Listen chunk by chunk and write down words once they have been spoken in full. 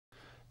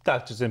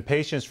Doctors and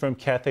patients from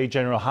Cathay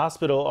General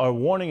Hospital are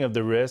warning of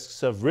the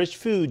risks of rich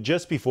food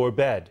just before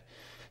bed.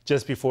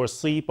 Just before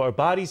sleep, our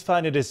bodies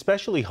find it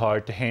especially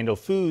hard to handle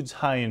foods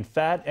high in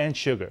fat and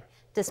sugar.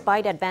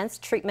 Despite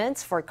advanced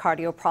treatments for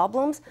cardio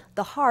problems,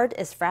 the heart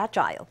is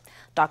fragile.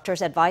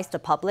 Doctors advise the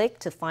public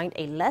to find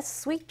a less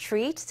sweet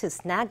treat to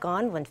snack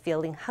on when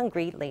feeling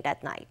hungry late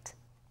at night.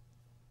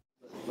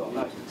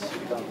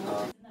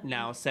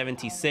 Now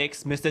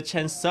 76, Mr.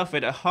 Chen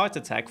suffered a heart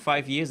attack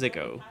 5 years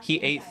ago. He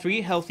ate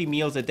 3 healthy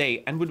meals a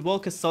day and would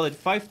walk a solid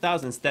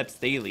 5,000 steps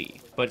daily.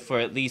 But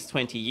for at least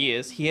 20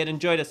 years, he had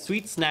enjoyed a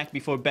sweet snack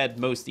before bed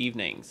most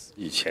evenings.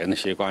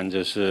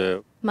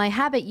 My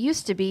habit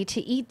used to be to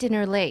eat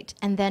dinner late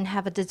and then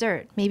have a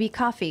dessert, maybe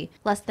coffee.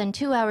 Less than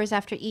 2 hours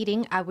after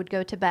eating, I would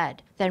go to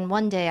bed. Then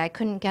one day I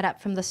couldn't get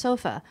up from the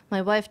sofa.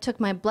 My wife took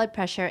my blood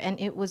pressure and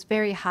it was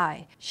very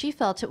high. She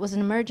felt it was an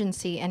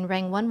emergency and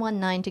rang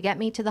 119 to get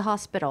me to the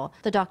hospital.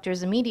 The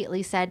doctors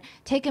immediately said,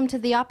 take him to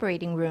the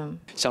operating room.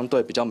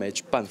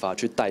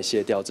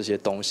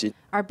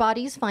 Our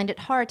bodies find it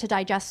hard to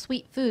digest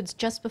sweet foods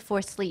just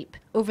before sleep.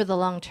 Over the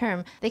long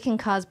term, they can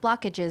cause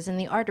blockages in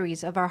the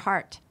arteries of our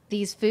heart.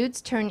 These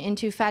foods turn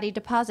into fatty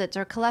deposits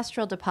or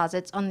cholesterol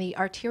deposits on the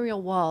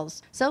arterial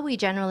walls. So we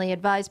generally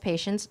advise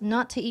patients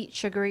not to eat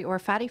sugary or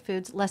fatty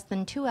foods less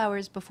than 2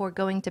 hours before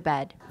going to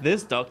bed.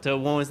 This doctor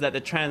warns that the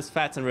trans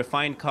fats and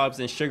refined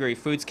carbs in sugary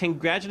foods can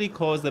gradually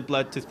cause the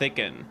blood to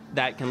thicken.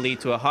 That can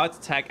lead to a heart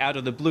attack out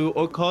of the blue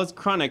or cause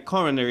chronic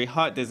coronary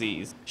heart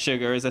disease.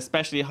 Sugar is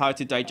especially hard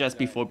to digest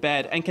before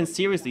bed and can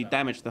seriously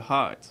damage the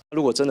heart.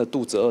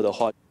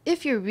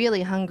 If you're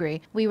really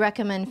hungry, we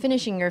recommend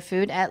finishing your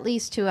food at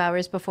least 2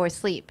 hours before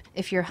sleep.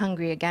 If you're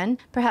hungry again,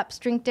 perhaps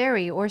drink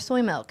dairy or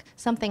soy milk,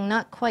 something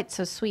not quite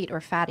so sweet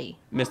or fatty.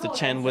 Mr.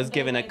 Chen was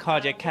given a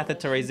cardiac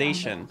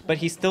catheterization, but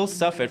he still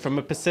suffered from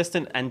a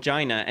persistent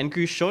angina and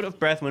grew short of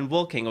breath when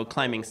walking or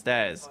climbing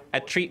stairs. A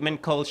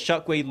treatment called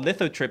shockwave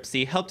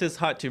lithotripsy helped his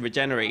heart to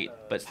regenerate,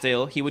 but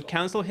still, he would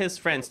counsel his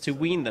friends to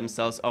wean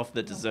themselves off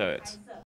the dessert.